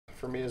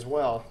for me as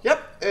well.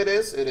 Yep, it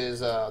is. It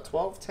is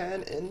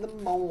 12:10 in the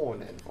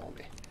morning for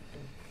me.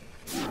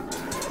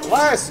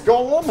 Last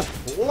golem.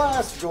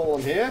 Last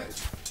golem here.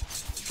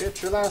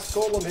 Get your last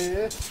golem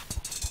here.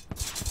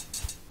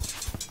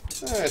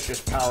 Let's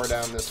just power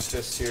down this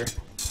fist here.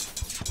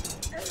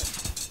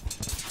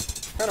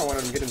 Kind of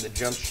wanted him to get him to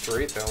jump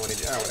straight though when he...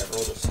 Ah, whatever.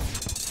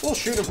 We'll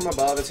shoot him from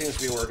above. It seems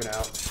to be working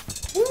out.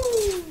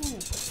 Woo!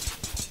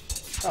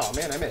 Oh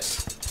man, I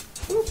missed.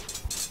 Woo.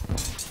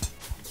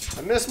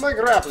 I missed my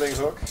grappling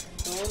hook.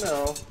 Oh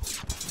no.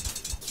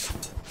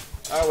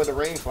 Oh, with the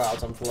rain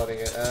clouds, I'm flooding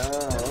it.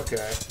 Oh,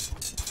 okay.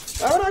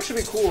 That would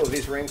actually be cool if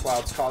these rain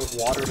clouds cause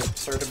water to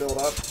start to build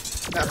up.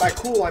 Now, by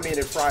cool, I mean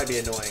it'd probably be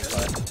annoying,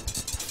 but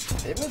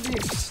it would be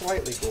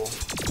slightly cool.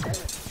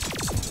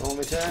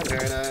 Only 10,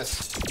 very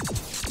nice.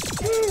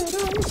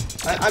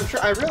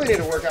 I really need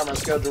to work out my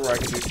schedule where I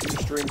can do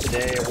 2 streams a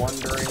day, one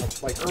during,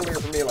 like, earlier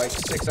for me, like,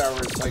 6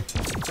 hours, like,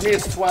 for me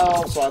it's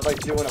 12, so I'd like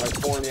to do one at, like,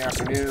 4 in the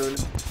afternoon,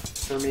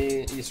 for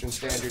me, Eastern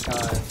Standard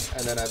Time,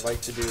 and then I'd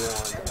like to do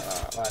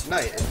one at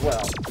night as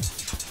well,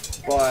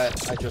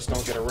 but I just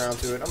don't get around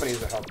to it. I'm gonna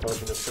use a health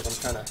potion just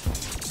because I'm kind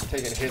of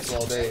taking hits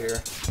all day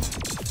here.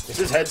 Is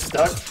his head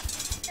stuck?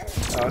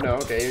 Oh, no,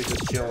 okay, he's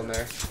just chilling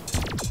there.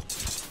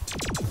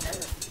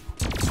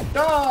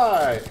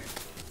 Die!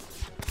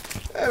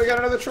 Hey, we got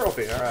another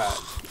trophy. Alright.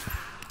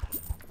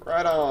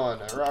 Right on.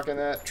 Rocking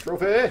that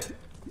trophy.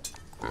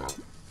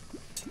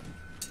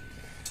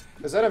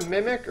 Is that a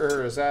mimic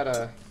or is that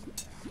a...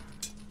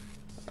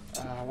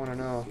 I want to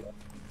know.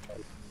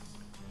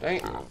 Dang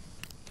it. Oh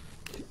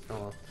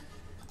well.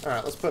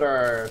 Alright, let's put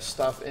our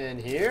stuff in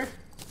here.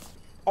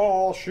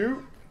 Oh,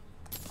 shoot.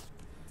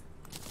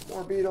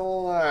 More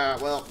beetle.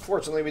 Well,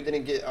 fortunately we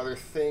didn't get other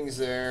things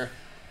there.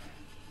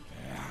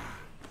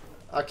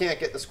 I can't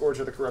get the Scourge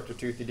of the Corrupted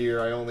Toothy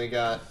Deer. I only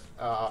got,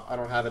 I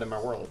don't have it in my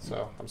world,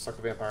 so I'm stuck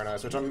with Vampire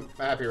Knives, which I'm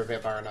happier with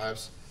Vampire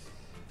Knives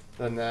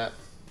than that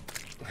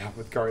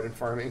with garden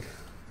farming.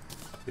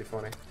 Be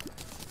funny.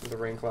 The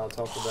rain clouds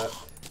help with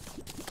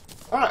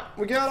that. Alright,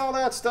 we got all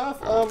that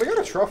stuff. We got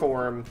a truffle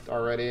worm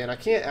already, and I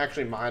can't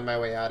actually mine my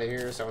way out of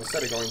here, so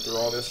instead of going through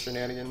all this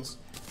shenanigans,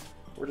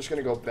 we're just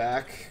going to go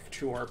back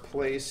to our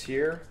place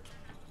here.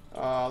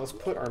 Let's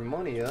put our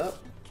money up.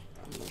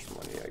 How much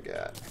money I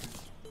got?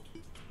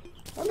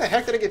 When the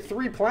heck did I get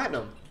 3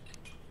 platinum?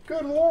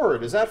 Good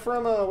lord, is that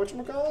from,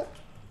 whatchamacallit?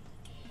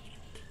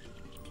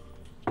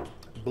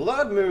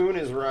 Blood Moon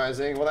is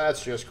rising. Well,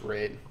 that's just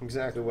great.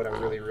 Exactly what I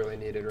really, really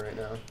needed right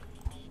now.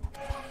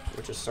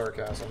 Which is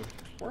sarcasm.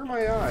 Where are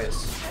my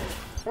eyes?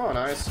 Come on,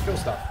 eyes. Kill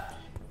stuff.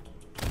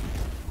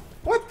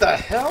 What the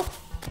hell?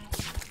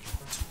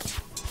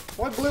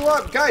 What blew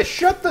up? Guys,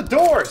 shut the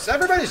doors!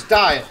 Everybody's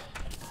dying!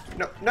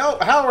 No, no,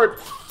 Howard!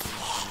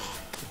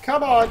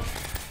 Come on!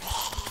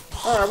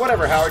 Alright,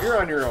 whatever, Howard. You're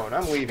on your own.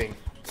 I'm leaving.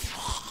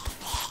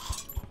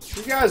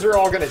 You guys are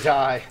all gonna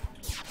die.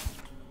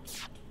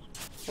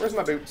 Where's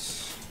my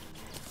boots?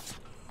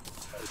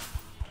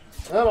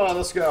 Come on,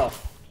 let's go.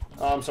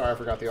 Oh, I'm sorry, I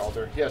forgot the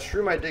altar. Yeah,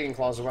 shrew my digging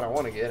claws is what I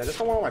want to get. I just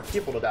don't want all my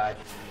people to die.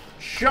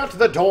 Shut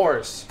the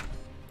doors!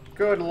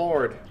 Good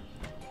lord.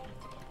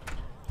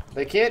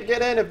 They can't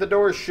get in if the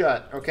door's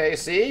shut. Okay,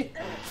 see?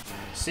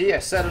 See, I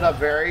set it up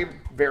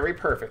very, very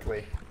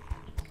perfectly.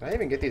 Can I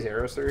even get these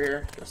arrows through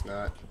here? Guess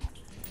not.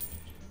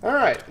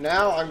 Alright,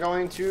 now I'm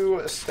going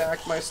to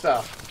stack my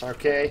stuff,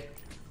 okay?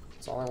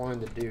 That's all I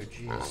wanted to do,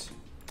 jeez.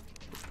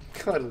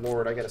 Good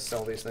lord, I gotta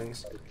sell these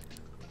things.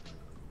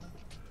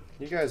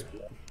 You guys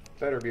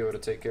better be able to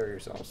take care of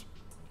yourselves.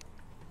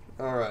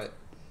 Alright.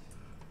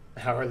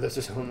 Howard lives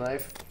his own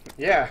life?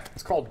 Yeah,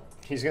 it's called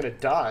he's gonna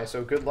die,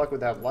 so good luck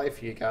with that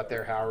life you got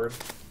there, Howard.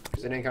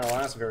 Because it ain't gonna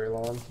last very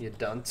long, you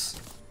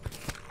dunce.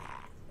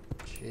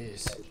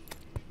 Jeez.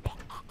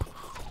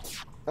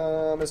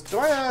 Do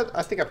I add...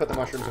 I think I put the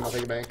mushrooms in my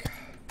piggy bank.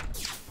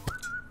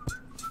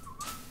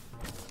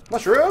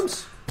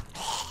 Mushrooms!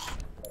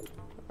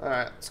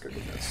 Alright, let's go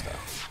get that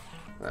stuff.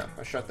 Oh,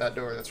 I shut that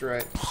door, that's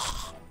right.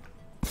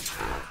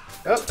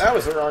 Oh, that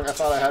was wrong. I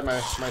thought I had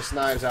my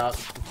knives out.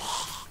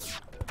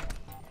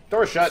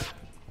 Door shut.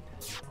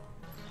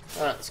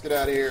 Alright, let's get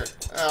out of here.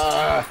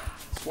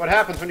 What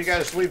happens when you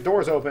guys just leave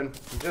doors open?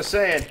 I'm just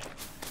saying.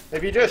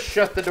 If you just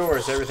shut the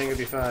doors, everything will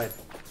be fine.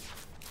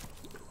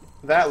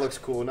 That looks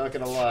cool, not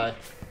gonna lie.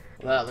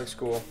 That looks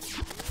cool.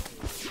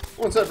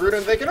 What's up,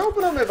 Rudin? They can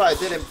open them if I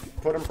didn't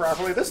put them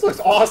properly. This looks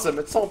awesome.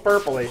 It's all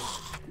purpley.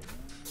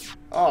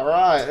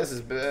 Alright, this is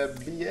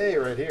BA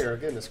right here.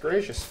 Goodness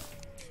gracious.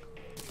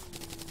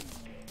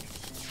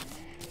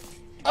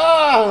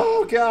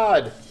 Oh,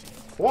 God.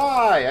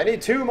 Why? I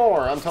need 2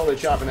 more. I'm totally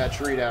chopping that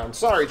tree down.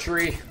 Sorry,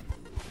 tree.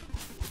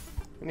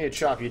 I need to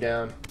chop you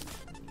down.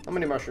 How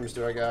many mushrooms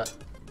do I got?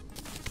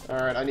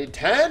 Alright, I need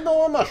 10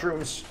 more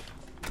mushrooms.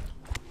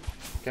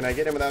 Can I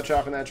get him without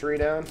chopping that tree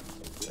down?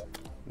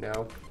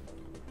 No.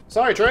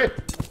 Sorry, tree.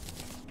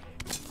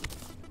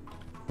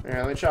 Alright,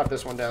 let me chop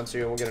this one down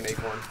too, and we'll get an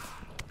acorn.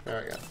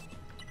 There we go.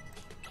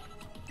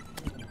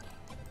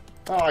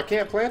 Oh, I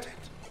can't plant it?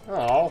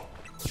 Oh.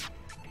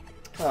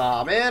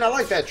 Aw, man, I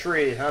like that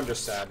tree. I'm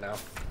just sad now.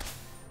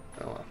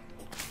 Oh well.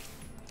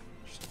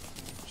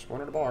 Just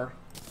wanted a bar.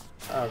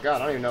 Oh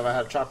god, I don't even know if I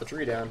had to chop the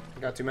tree down. I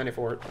got too many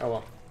for it. Oh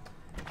well.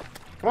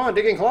 Come on,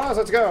 digging claws,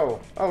 let's go!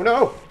 Oh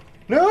no!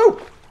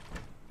 No!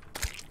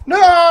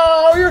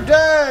 No! You're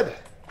dead!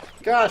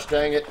 Gosh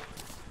dang it.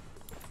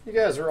 You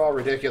guys are all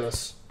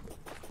ridiculous.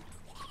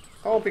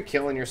 Don't be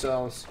killing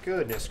yourselves.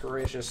 Goodness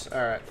gracious.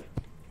 Alright.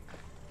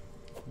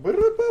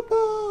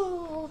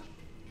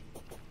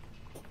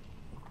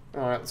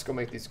 Alright, let's go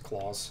make these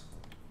claws.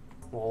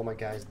 While all my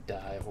guys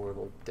die a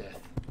horrible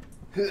death.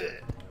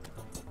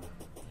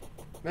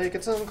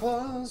 Making some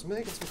claws,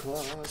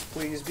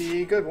 please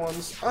be good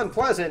ones.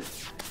 Unpleasant!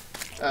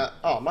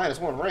 Oh,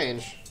 -1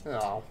 range.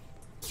 Oh.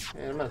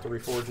 Man, I'm gonna have to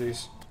reforge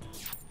these.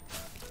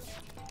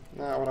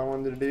 Not what I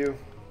wanted to do.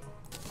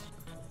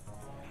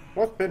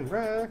 Weapon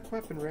rack.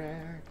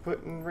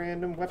 Putting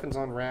random weapons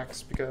on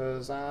racks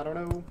because I don't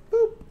know.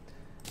 Boop!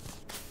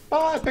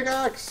 Bye,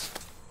 pickaxe!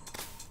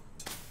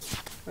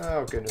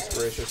 Oh, goodness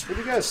gracious. Would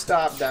you guys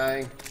stop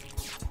dying?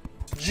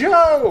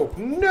 Joe!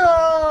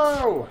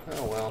 No!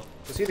 Oh, well.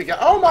 Is he the guy?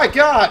 Oh, my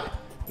God!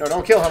 No,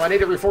 don't kill him. I need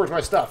to reforge my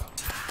stuff.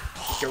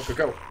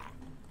 Go.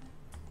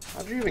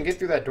 How'd you even get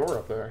through that door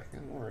up there?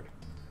 Good lord.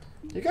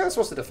 You guys are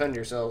supposed to defend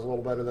yourselves a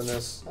little better than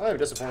this. I'm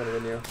disappointed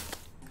in you.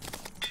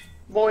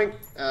 Boink.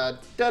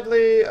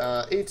 Deadly.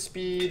 8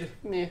 speed.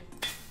 Meh.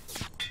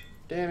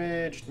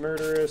 Damaged.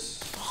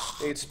 Murderous.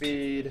 8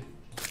 speed.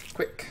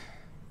 Quick.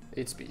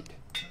 8 speed.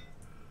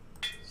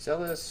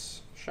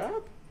 Zealous.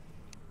 Shop?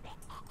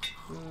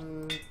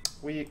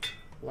 Weak.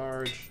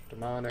 Large.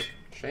 Demonic.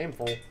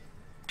 Shameful.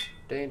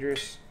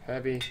 Dangerous.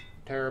 Heavy.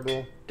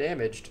 Terrible.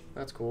 Damaged.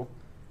 That's cool.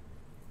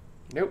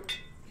 Nope.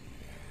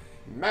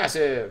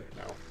 Massive.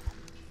 No.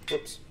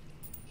 Whoops.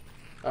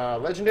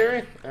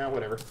 Legendary?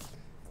 Whatever.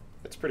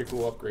 It's a pretty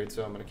cool upgrade,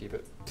 so I'm gonna keep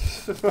it.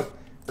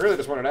 Really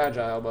just wanted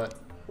agile, but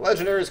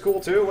legendary is cool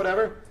too,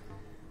 whatever.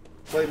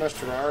 Played much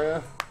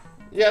Terraria.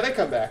 Yeah, they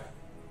come back.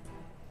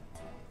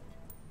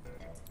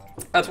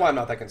 That's why I'm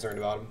not that concerned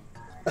about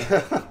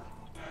them.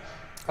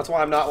 That's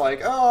why I'm not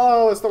like,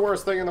 oh, it's the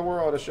worst thing in the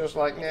world. It's just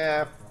like,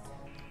 nah,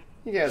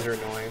 you guys are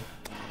annoying.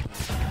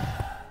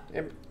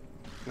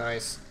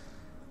 Nice.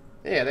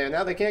 Yeah,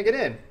 now they can't get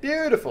in.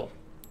 Beautiful.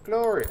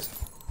 Glorious.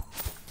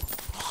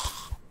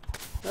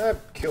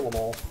 Kill them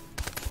all.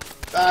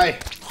 Die.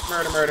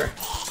 Murder.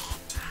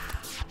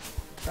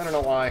 I don't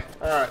know why.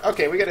 Alright,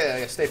 okay, we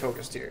gotta stay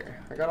focused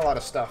here. I got a lot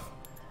of stuff.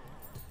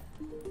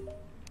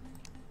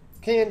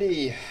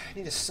 Candy. I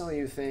need to sell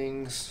you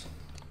things.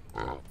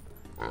 Boop.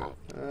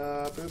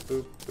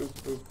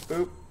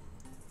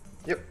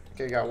 Yep.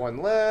 Okay, got one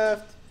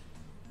left.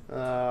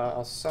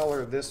 I'll sell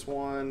her this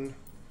one.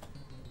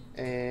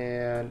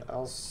 And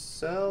I'll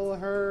sell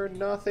her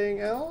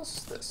nothing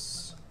else.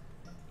 This.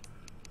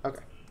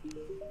 Okay.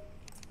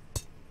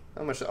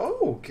 How much?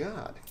 Oh,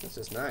 God. This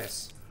is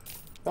nice.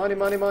 Money.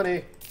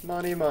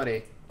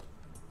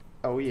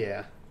 Oh,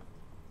 yeah.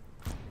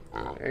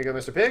 There you go,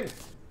 Mr. Pig.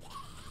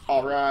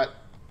 Alright.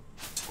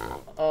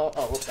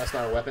 Oh, that's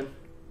not a weapon.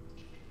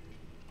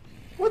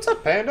 What's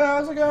up, Panda?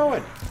 How's it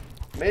going?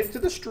 Made it to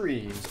the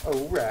streams.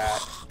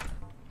 Alright.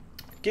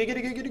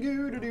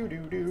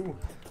 Giggity.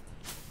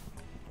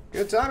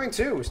 Good timing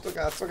too. Still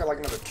got like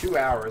another 2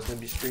 hours to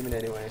be streaming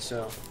anyway,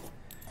 so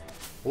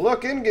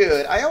looking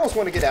good. I almost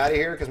want to get out of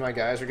here because my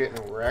guys are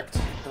getting wrecked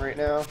right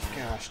now.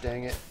 Gosh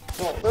dang it.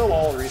 Well, they'll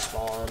all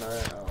respawn.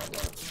 I don't know.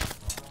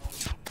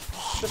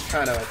 Just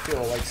kind of, I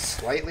feel like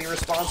slightly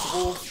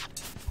responsible.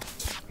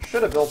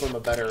 Should have built them a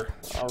better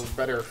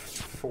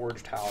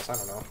forged house. I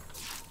don't know.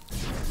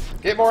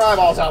 Get more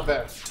eyeballs out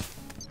there.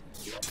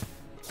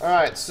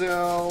 Alright,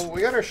 so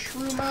we got our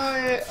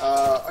Shroomite.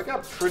 I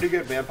got pretty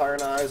good vampire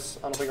knives.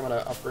 I don't think I'm going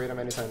to upgrade them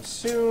anytime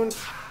soon.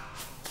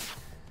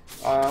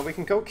 We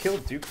can go kill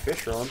Duke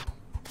Fishron.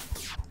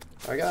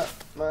 I got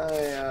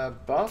my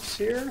buffs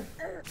here.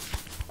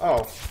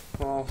 Oh,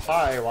 well,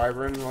 hi,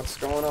 Wyvern. What's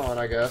going on,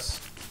 I guess?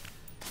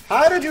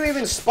 How did you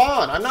even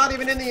spawn? I'm not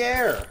even in the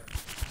air.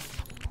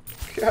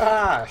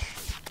 Gosh.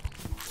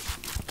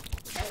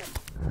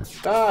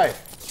 Die.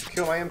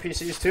 Kill my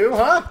NPCs too,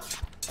 huh?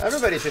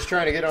 Everybody's just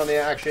trying to get on the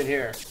action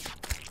here.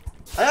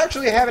 I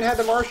actually haven't had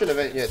the Martian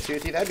event yet,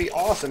 Tutti. That'd be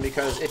awesome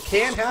because it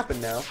can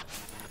happen now.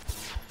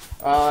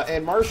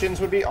 And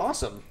Martians would be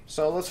awesome.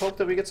 So let's hope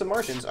that we get some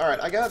Martians. Alright,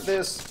 I got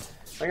this.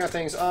 I got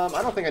things.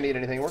 I don't think I need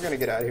anything. We're going to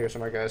get out of here so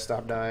my guys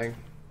stop dying.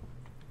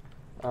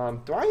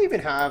 Do I even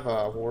have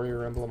a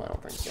warrior emblem? I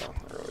don't think so.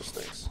 I really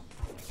stinks.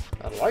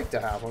 I'd like to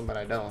have one, but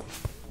I don't.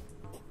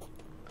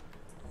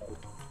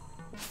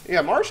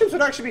 Yeah, Martians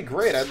would actually be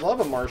great. I'd love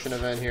a Martian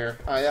event here.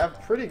 I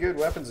have pretty good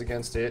weapons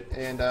against it,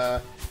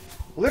 and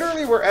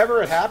literally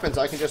wherever it happens,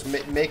 I can just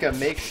make a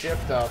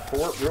makeshift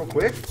fort real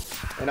quick,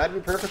 and I'd be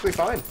perfectly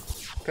fine,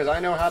 because I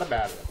know how to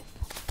battle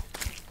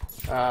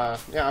it.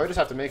 Yeah, I would just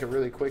have to make a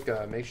really quick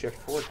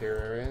makeshift fort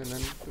here, and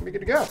then we'll be good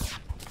to go.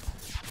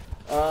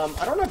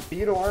 I don't have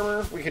beetle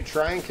armor. We could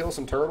try and kill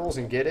some turtles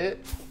and get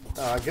it.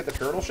 Get the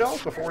turtle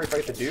shells before we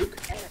fight the Duke.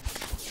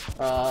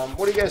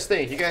 What do you guys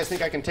think? You guys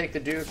think I can take the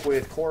Duke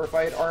with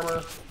chlorophyte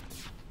armor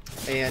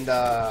And,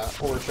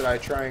 or should I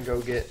try and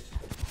go get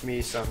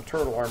me some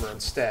turtle armor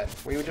instead?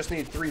 We would just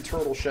need 3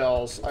 turtle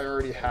shells. I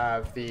already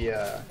have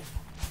the,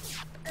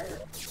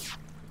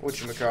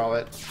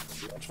 whatchamacallit.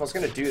 If I was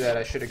gonna do that,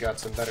 I should have got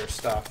some better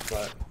stuff,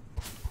 but...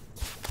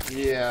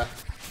 yeah.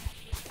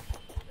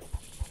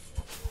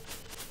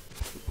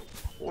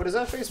 What is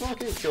that face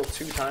monkey? Kill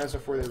 2 times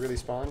before they really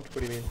spawned? What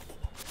do you mean?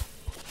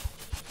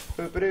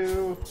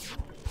 Boop-a-doo.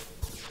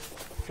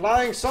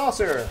 Flying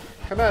saucer!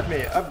 Come at me.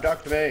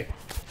 Abduct me.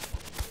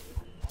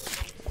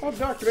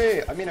 Abduct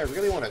me! I mean, I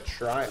really want to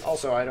try.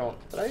 Also, I don't...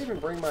 did I even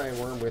bring my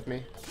worm with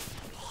me?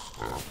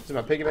 Is it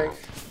my piggy bank?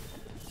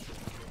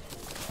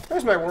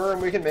 There's my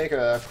worm. We can make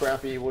a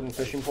crappy wooden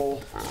fishing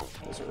pole.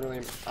 Doesn't really...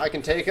 I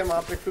can take him.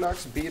 Optic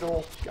Flux,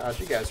 Beetle. Gosh,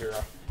 you guys are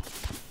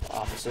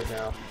opposite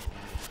now.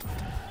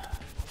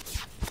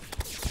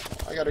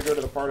 I gotta go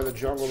to the part of the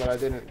jungle that I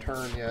didn't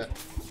turn yet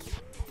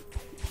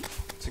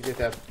to get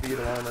that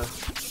beetle armor.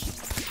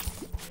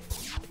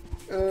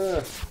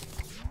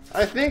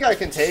 I think I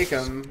can take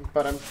him,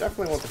 but I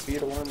definitely want the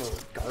beetle armor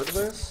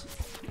regardless.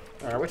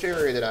 Alright, which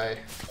area did I...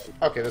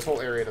 okay, this whole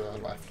area to the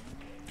left.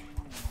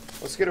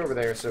 Let's get over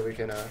there so we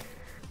can, there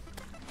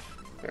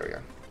we go.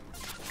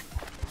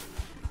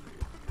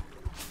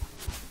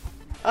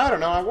 I don't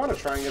know, I want to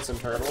try and get some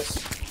turtles.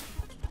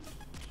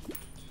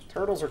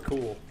 Turtles are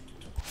cool.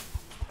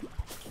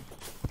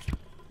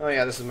 Oh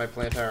yeah, this is my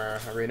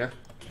PLANUURA arena.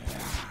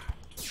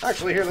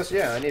 Actually, here, let's...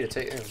 yeah, I need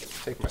to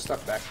take my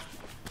stuff back.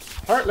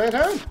 Heart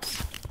lantern!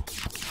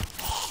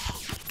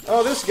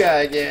 Oh, this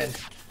guy again.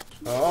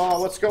 Oh,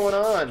 what's going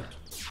on?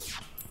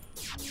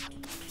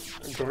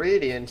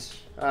 Ingredient.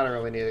 I don't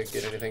really need to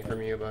get anything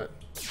from you, but...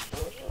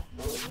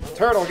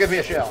 turtle, give me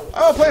a shell.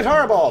 Oh,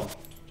 PLANUURA bulb!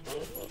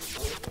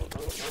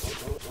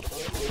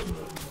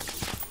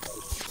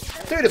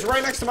 Dude, it's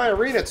right next to my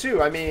arena,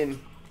 too. I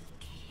mean...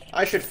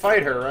 I should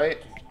fight her, right?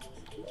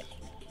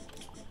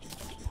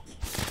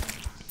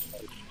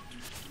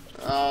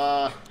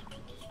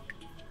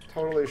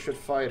 Totally should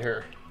fight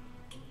her.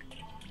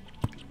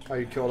 Oh,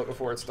 you killed it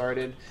before it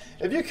started.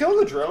 If you kill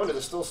the drone, does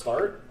it still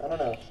start? I don't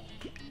know.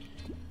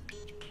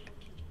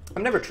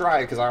 I've never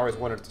tried because I always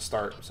wanted it to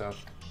start, so.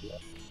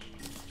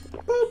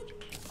 Boop.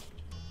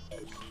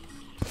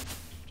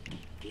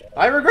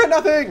 I regret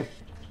nothing!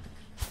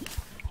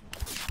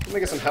 Let me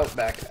get some health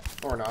back.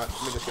 Or not.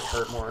 Let me just get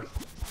hurt more.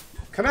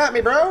 Come at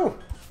me, bro!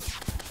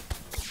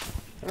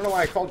 I don't know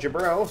why I called you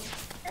bro,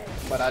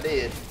 but I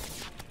did.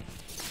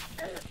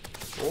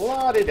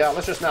 La-di-da.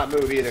 Let's just not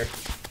move either.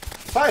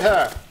 Fight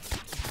her!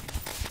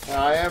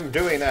 I am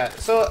doing that.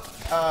 So,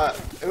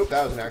 oop,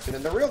 that was an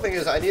accident. The real thing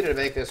is I needed to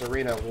make this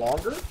arena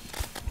longer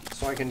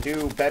so I can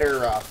do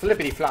better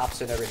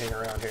flippity-flops and everything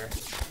around here.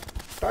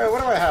 Alright,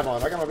 what do I have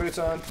on? I got my boots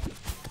on.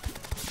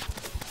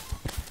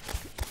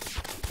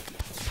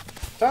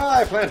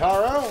 Die,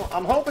 PLANUURA!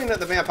 I'm hoping that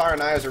the vampire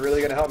knives are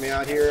really going to help me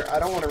out here. I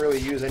don't want to really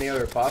use any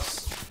other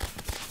buffs,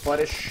 but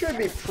it should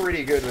be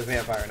pretty good with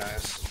vampire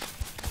knives.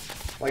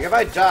 Like, if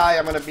I die,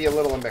 I'm going to be a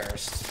little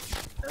embarrassed.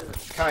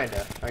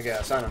 Kinda, I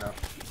guess. I don't know.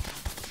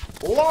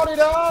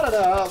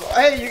 La-di-da-da-da!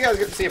 Hey, you guys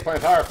get to see a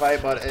PLANUURA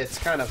fight, but it's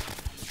kind of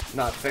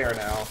not fair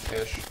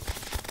now-ish.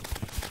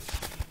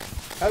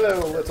 Hello,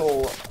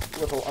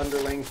 little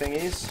underling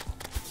thingies.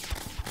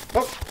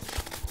 Oh!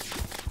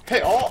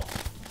 Hey, oh!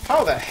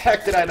 How the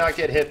heck did I not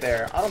get hit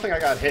there? I don't think I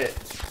got hit.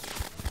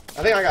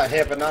 I think I got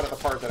hit, but not at the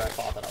part that I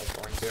thought that I was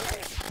going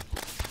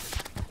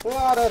to.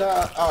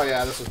 La-da-da! Oh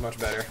yeah, this was much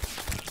better.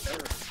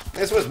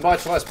 This was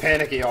much less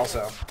panicky,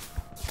 also.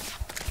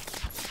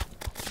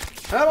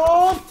 Come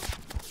on!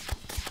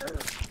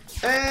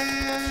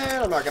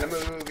 And I'm not gonna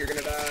move. You're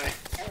gonna die.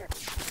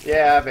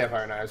 Yeah,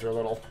 vampire knives are a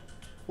little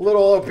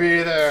OP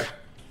there.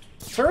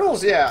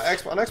 Turtles, yeah,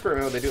 on expert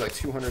mode they do like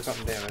 200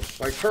 something damage.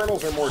 Like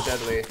turtles are more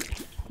deadly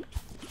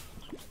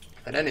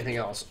than anything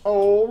else.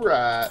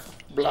 Alright,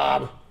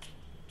 blob.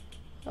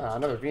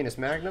 Another Venus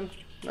Magnum.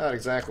 Not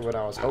exactly what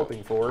I was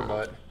hoping for,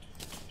 but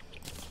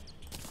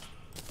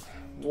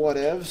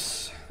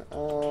whatevs.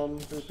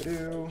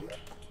 Boop-a-doo.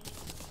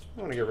 I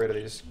want to get rid of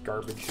these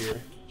garbage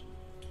here.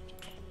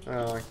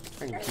 Oh, I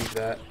can keep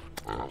that.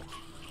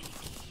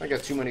 I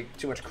got too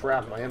much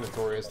crap in my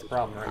inventory is the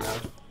problem right now.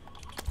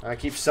 I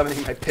keep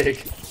summoning my pig.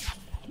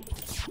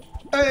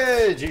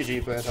 Hey,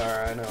 GG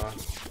PLANUURA, I know.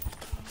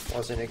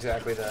 Wasn't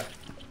exactly the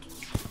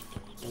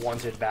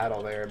wanted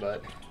battle there,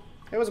 but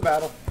it was a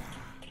battle.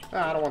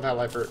 I don't want that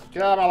life fruit.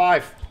 Get out of my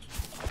life!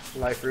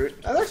 Life fruit.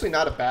 That's actually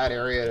not a bad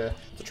area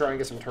to try and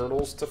get some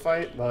turtles to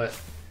fight, but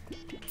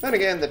then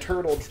again, the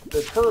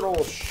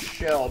turtle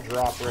shell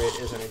drop rate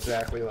isn't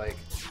exactly like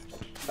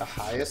the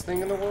highest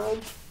thing in the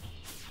world.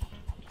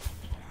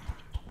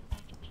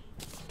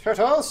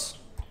 Turtles!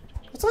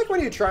 It's like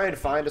when you try and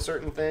find a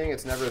certain thing,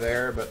 it's never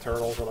there, but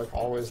turtles are like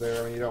always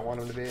there when you don't want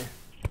them to be. You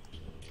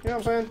know what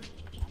I'm saying?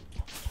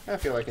 I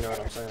feel like you know what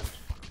I'm saying.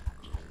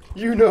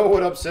 You know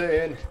what I'm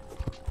saying!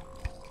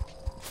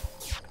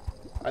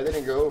 I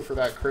didn't go for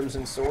that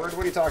crimson sword.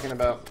 What are you talking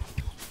about?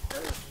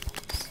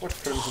 What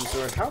crimson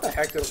sword? How the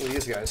heck did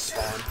these guys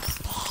spawn?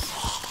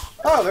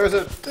 Oh, there's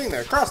a thing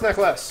there. Cross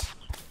necklace!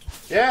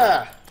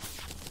 Yeah!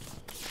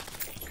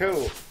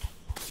 Cool.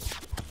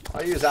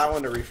 I'll use that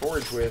one to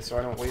reforge with so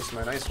I don't waste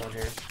my nice one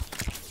here.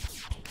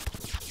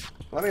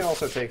 Let me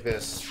also take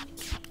this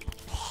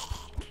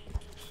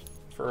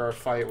for our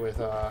fight with,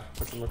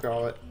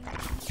 whatchamacallit.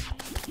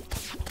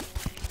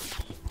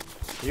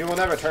 You will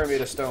never turn me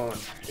to stone.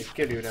 I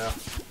kill you now.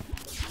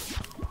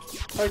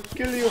 I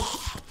kill you.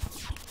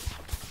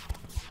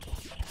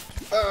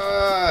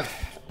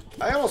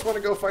 I almost want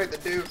to go fight the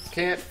dude.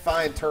 Can't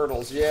find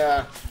turtles.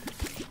 Yeah.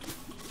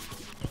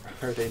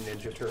 Are they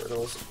Ninja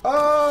Turtles?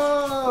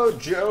 Oh,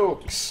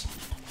 jokes.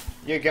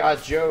 You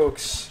got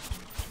jokes.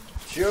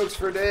 Jokes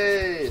for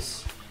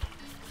days.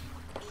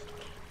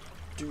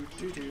 Do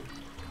do do.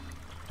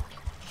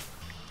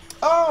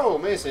 Oh,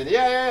 Mason.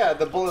 Yeah.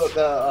 The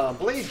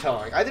blade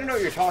tongue. I didn't know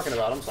what you were talking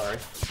about. I'm sorry.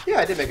 Yeah,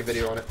 I did make a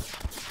video on it.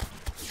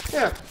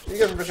 Yeah, you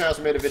guys from Fish House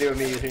made a video of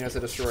me using it as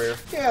a destroyer.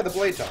 Yeah, the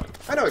blade tongue.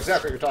 I know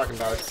exactly what you're talking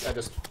about. I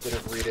just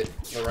didn't read it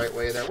the right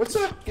way there. What's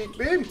up, Geek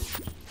Bean?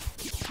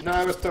 No,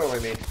 it was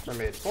totally me.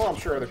 Well, I'm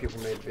sure other people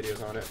made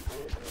videos on it.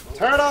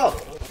 Turtle!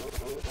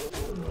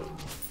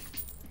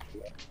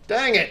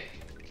 Dang it!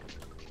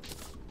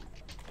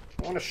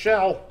 I want a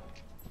shell.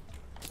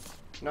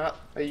 Not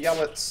a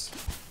yellets.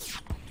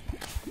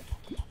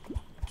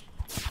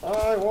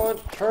 I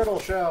want turtle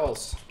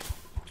shells.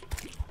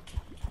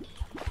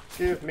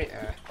 Give me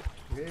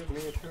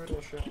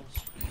turtle shells.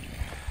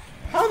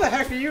 How the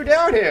heck are you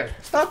down here?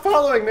 Stop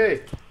following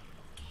me!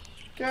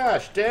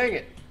 Gosh, dang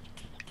it.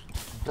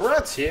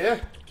 Brett's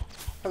here.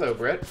 Hello,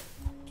 Brett.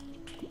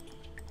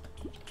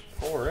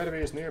 4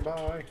 enemies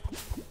nearby.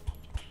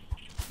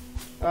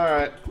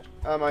 Alright,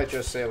 I might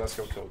just say let's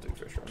go kill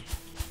Doofus Run.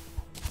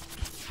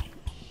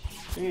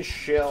 These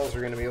shells are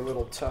going to be a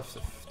little tough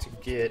to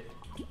get.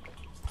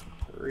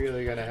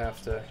 Really going to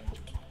have to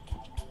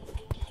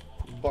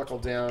buckle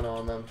down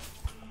on them.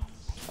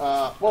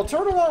 Well,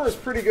 turtle armor is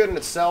pretty good in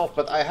itself,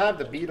 but I have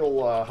the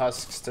beetle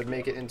husks to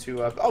make it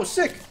into a... Oh,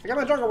 sick! I got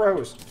my jungle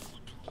rose!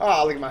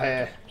 Ah, look at my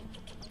hair.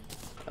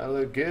 I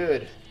look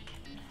good.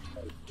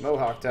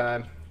 Mohawk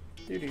time.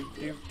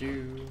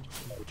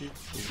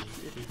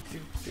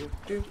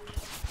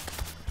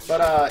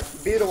 But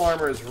beetle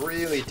armor is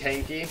really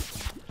tanky.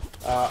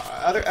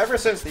 Ever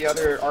since the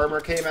other armor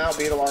came out,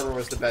 beetle armor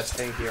was the best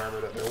tanky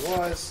armor that there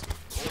was.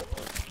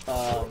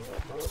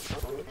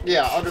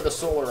 Yeah, under the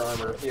solar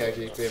armor. Yeah,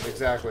 Geek Beam,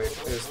 exactly.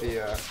 Is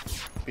the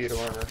beetle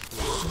armor.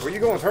 Where you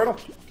going, turtle?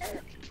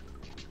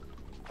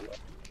 Did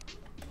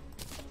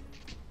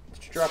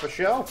you drop a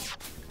shell?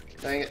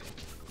 Dang it.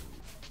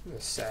 This is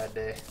a sad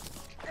day.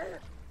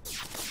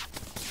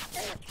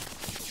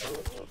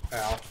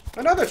 Ow.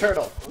 Another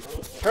turtle!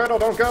 Turtle,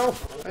 don't go!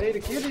 I need to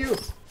kill you!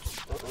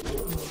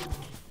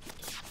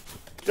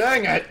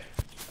 Dang it!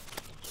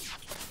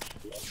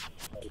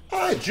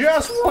 I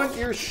just want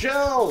your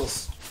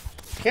shells!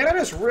 Can't I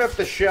just rip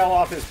the shell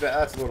off his back?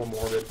 That's a little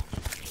morbid.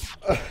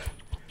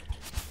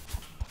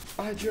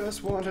 I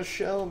just want a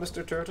shell,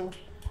 Mr. Turtle.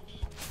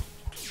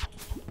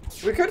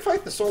 We could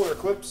fight the solar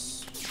eclipse.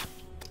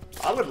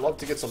 I would love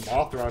to get some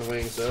Mothron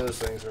wings. Those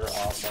things are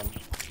awesome.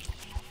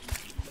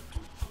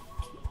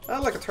 I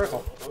like a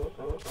turtle.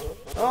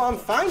 Oh, I'm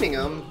finding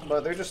them,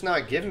 but they're just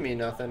not giving me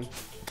nothing.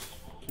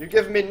 You're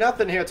giving me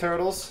nothing here,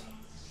 turtles.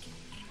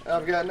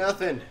 I've got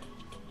nothing.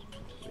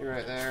 You're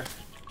right there.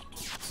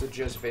 Is it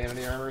just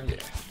vanity armor? Yeah.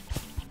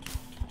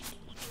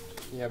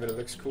 Yeah, but it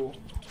looks cool.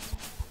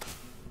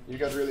 You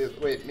got really...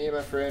 Wait, me and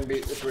my friend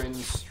beat the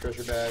twins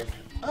treasure bag.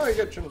 Oh, you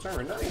got Jim's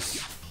armor.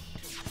 Nice.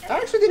 I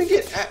actually didn't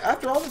get...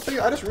 After all the things...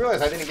 I just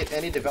realized I didn't get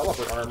any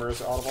developer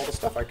armors out of all the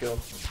stuff I killed.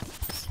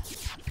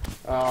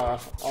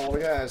 All the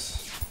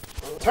guys.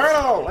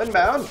 Turtle!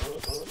 Inbound!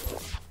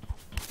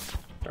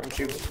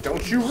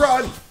 Don't you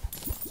run!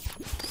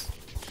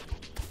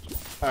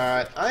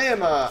 Alright,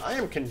 I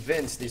am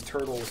convinced these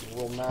turtles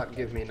will not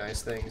give me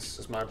nice things. This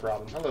is my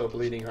problem. Hello,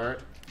 Bleeding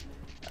Heart.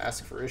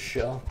 Ask for his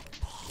shell.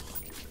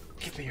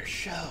 Give me your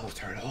shell,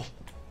 turtle.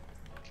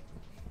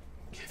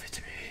 Give it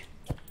to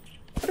me.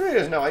 What do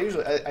you know?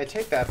 I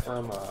take that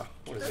from,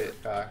 what is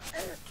it?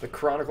 The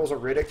Chronicles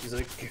of Riddick. He's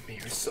like, give me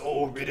your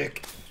soul,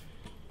 Riddick.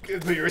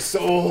 Give me your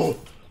soul.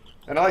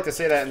 And I like to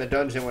say that in the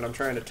dungeon when I'm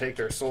trying to take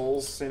their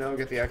souls, you know,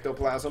 get the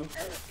ectoplasm.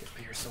 Give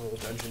me your soul,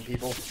 dungeon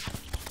people.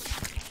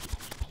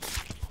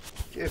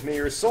 Give me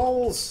your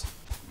souls.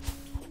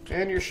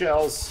 And your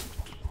shells.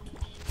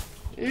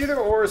 Either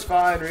or is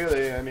fine,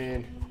 really. I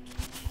mean,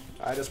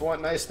 I just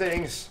want nice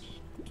things.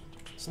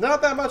 It's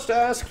not that much to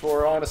ask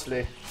for,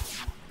 honestly.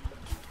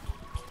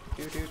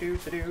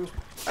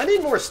 I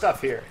need more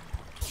stuff here.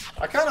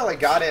 I kind of like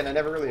got it and I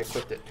never really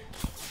equipped it.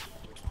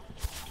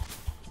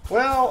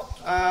 Well,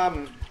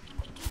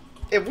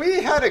 if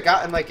we had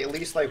gotten like at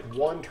least like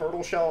one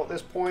turtle shell at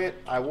this point,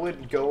 I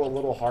would go a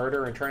little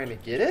harder in trying to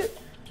get it.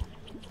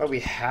 But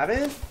we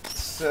haven't,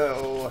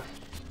 so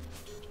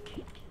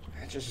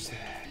it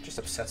just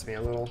upsets me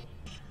a little.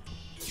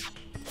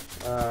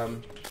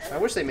 I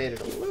wish they made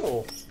it a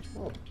little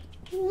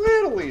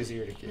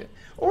easier to get.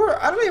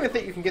 Or I don't even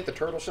think you can get the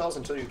turtle shells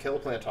until you kill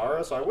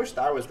PLANUURA, so I wish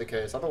that was the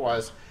case.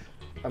 Otherwise,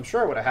 I'm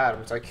sure I would have had them,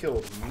 because I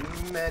killed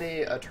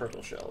many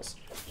turtle shells.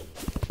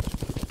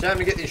 Time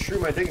to get these Shrew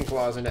My Digging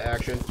Claws into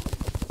action.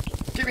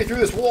 Get me through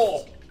this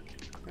wall!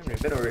 I haven't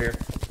even been over here.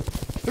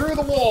 Through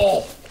the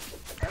wall!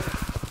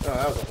 Oh,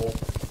 that was a hole.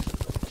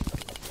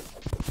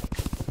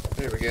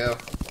 There we go.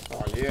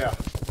 Oh, yeah.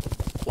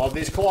 Love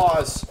these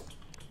claws.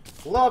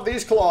 Love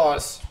these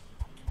claws.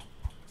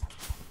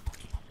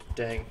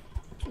 Dang.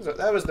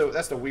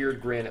 That's the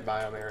weird granite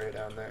biome area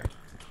down there.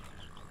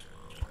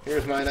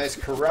 Here's my nice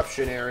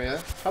corruption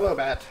area. Hello,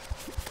 bat.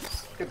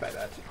 Goodbye,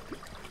 bat.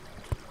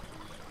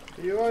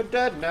 You are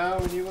dead now,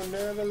 and you will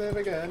never live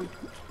again.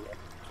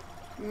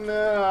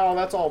 No,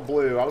 that's all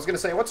blue. I was going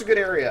to say, what's a good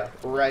area?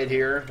 Right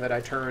here, that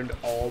I turned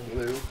all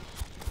blue.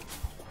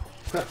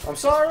 I'm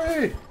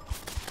sorry!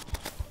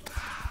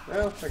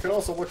 Well, I could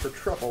also look for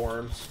truffle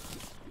worms.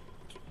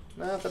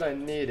 Not that I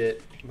need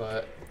it,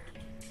 but...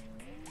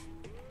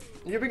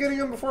 You be getting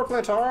them before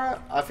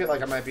PLANUURA? I feel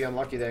like I might be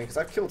unlucky then, because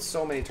I've killed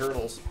so many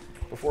turtles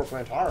before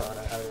PLANUURA, and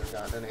I haven't even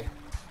gotten any.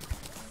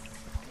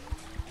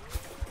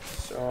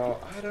 So,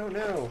 I don't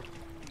know.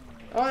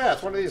 Oh yeah,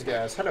 it's one of these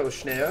guys. Hello,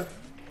 Schnee.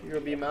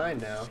 You'll be mine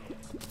now.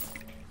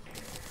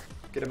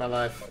 Get in my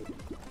life.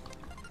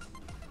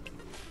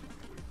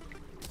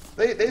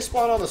 They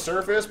spawn on the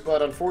surface,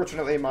 but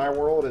unfortunately my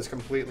world is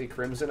completely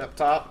crimson up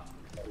top.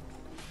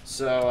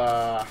 So,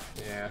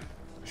 yeah.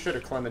 I should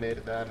have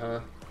cleminated that, huh?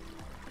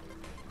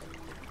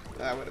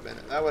 That would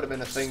have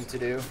been a thing to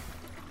do.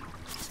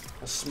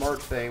 A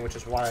smart thing, which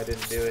is why I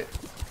didn't do it.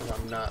 Because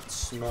I'm not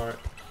smart.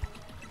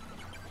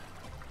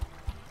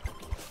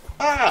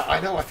 Ah! I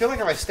know, I feel like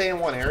if I stay in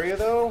one area,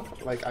 though,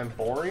 like, I'm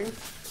boring.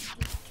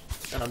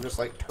 And I'm just,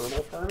 like,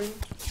 turtle farming.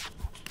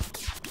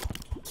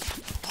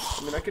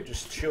 I mean, I could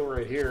just chill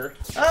right here.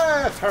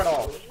 Ah!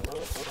 Turtle!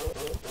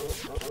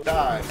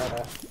 Die,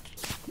 turtle.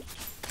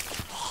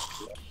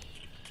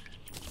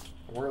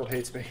 The world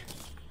hates me.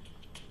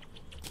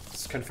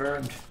 It's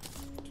confirmed.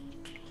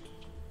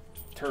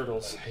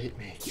 Turtles hate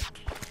me.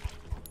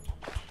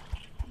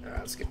 Alright,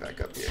 let's get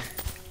back up here.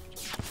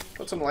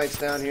 Put some lights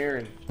down here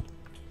and...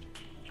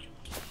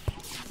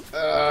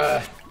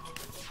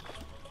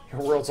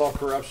 Your world's all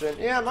corruption.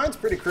 Yeah, mine's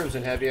pretty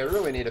crimson heavy. I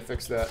really need to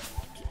fix that.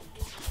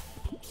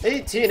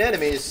 18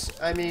 enemies?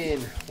 I mean,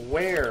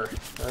 where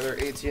are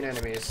there 18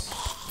 enemies?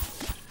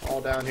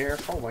 All down here?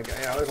 Oh my god,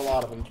 yeah, there's a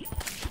lot of them.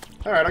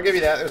 Alright, I'll give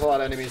you that. There's a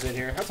lot of enemies in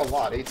here. That's a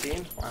lot,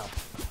 18? Wow.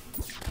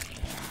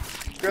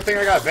 Good thing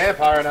I got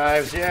vampire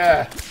knives,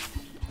 yeah.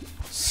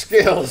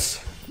 Skills.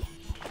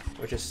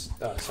 Which is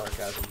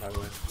sarcasm, by the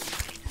way.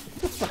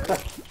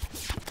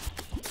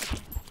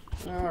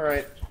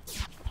 Alright.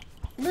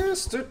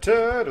 Mr.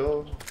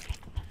 Turtle.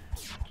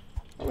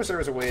 I wish there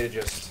was a way to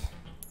just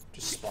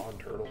spawn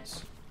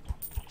turtles.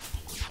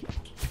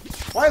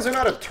 Why is there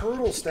not a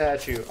turtle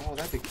statue? Oh,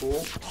 that'd be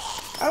cool.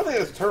 I don't think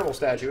there's a turtle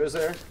statue, is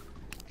there?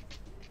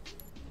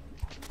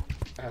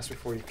 Ask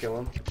before you kill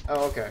him.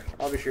 Oh, okay.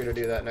 I'll be sure to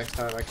do that next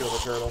time I kill the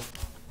turtle.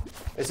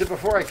 Is it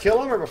before I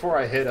kill him or before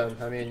I hit him?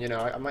 I mean, you know,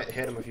 I might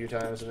hit him a few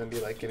times and then be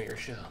like, give me your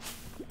shell.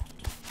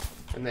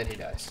 And then he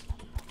dies.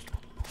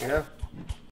 You know?